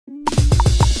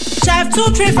Chef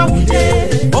 234 we dey,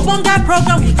 Obonga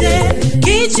program we dey,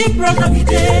 kitchen program we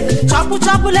dey,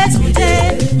 chocolate we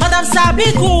dey. Madam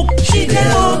Sabi cook, she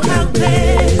dey all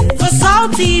campaign. For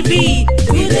South TV,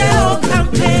 we dey all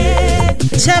campaign.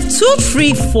 Chef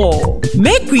 234,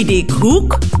 make we dey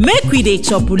cook, make we dey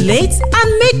chocolate,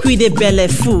 and make we dey belle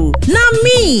full. Na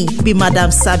me be Madam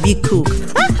Sabi cook.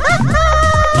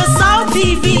 For South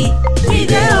TV, we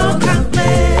dey all campaign.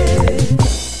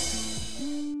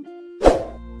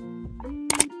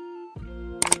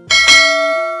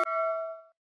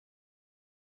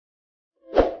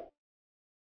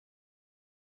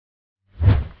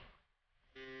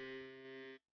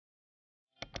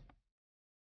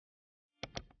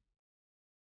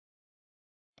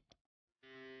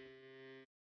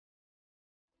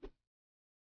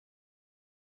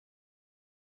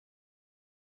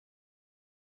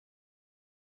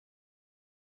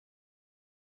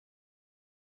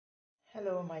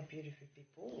 Hello my beautiful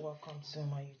people, welcome to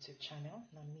my YouTube channel.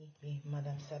 Now me,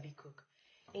 Madam Sabi Cook.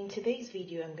 In today's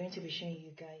video, I'm going to be showing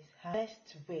you guys how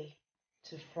best way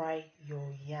to fry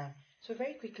your yam. So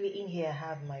very quickly, in here I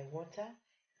have my water.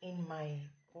 In my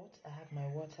pot I have my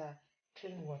water,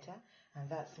 clean water, and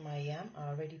that's my yam. I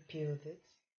already peeled it.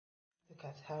 Look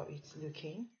at how it's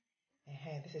looking.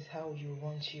 This is how you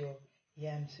want your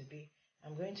yam to be.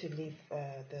 I'm going to leave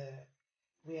the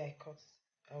way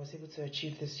I was able to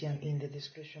achieve this yam in the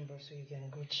description box, so you can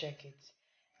go check it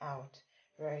out.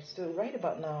 Right, so right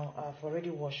about now I've already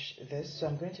washed this, so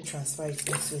I'm going to transfer it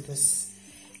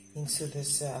into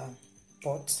this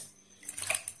pot.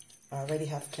 I already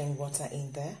have clean water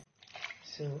in there.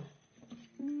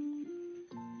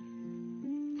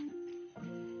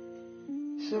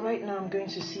 So right now I'm going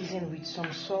to season with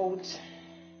some salt.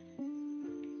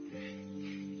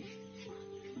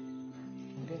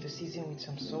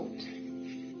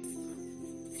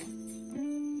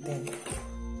 Then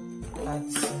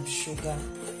add some sugar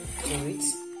to it.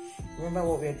 Remember,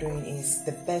 what we're doing is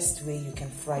the best way you can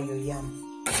fry your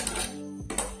yam.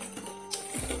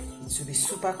 It will be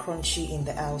super crunchy in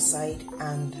the outside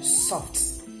and soft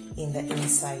in the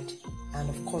inside, and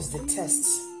of course the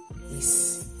taste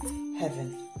is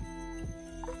heaven.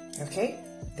 Okay,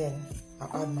 then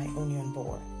I'll add my onion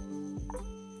ball.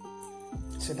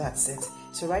 So that's it.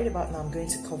 So right about now I'm going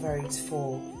to cover it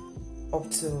for up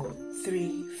to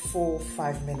 3, 4,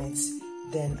 5 minutes.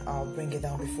 Then I'll bring it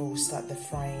down before we start the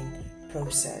frying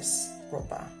process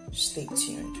proper. Stay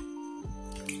tuned.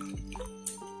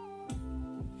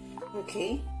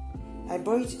 Okay, I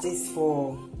boiled this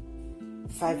for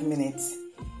 5 minutes.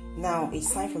 Now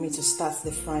it's time for me to start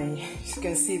the frying. You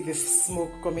can see the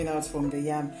smoke coming out from the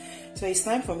yam. So it's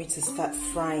time for me to start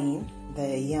frying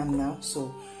the yam now.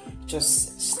 So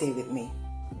just stay with me.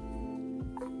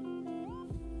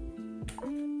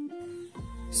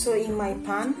 So in my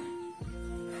pan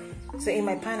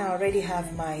I already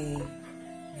have my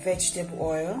vegetable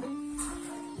oil.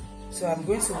 So I'm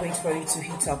going to wait for it to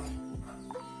heat up.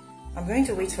 I'm going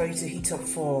to wait for it to heat up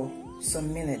for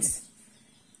some minutes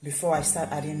before I start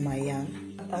adding my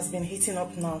yam. It has been heating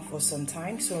up now for some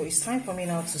time, so it's time for me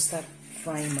now to start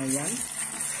frying my yam.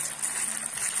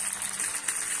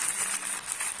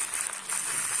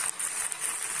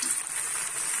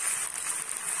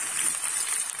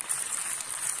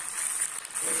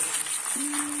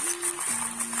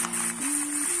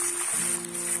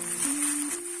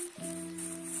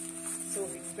 So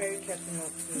be very careful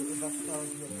not to overcrowd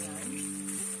your pan.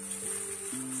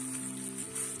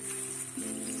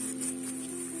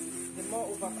 The more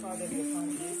overcrowded your pan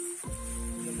is,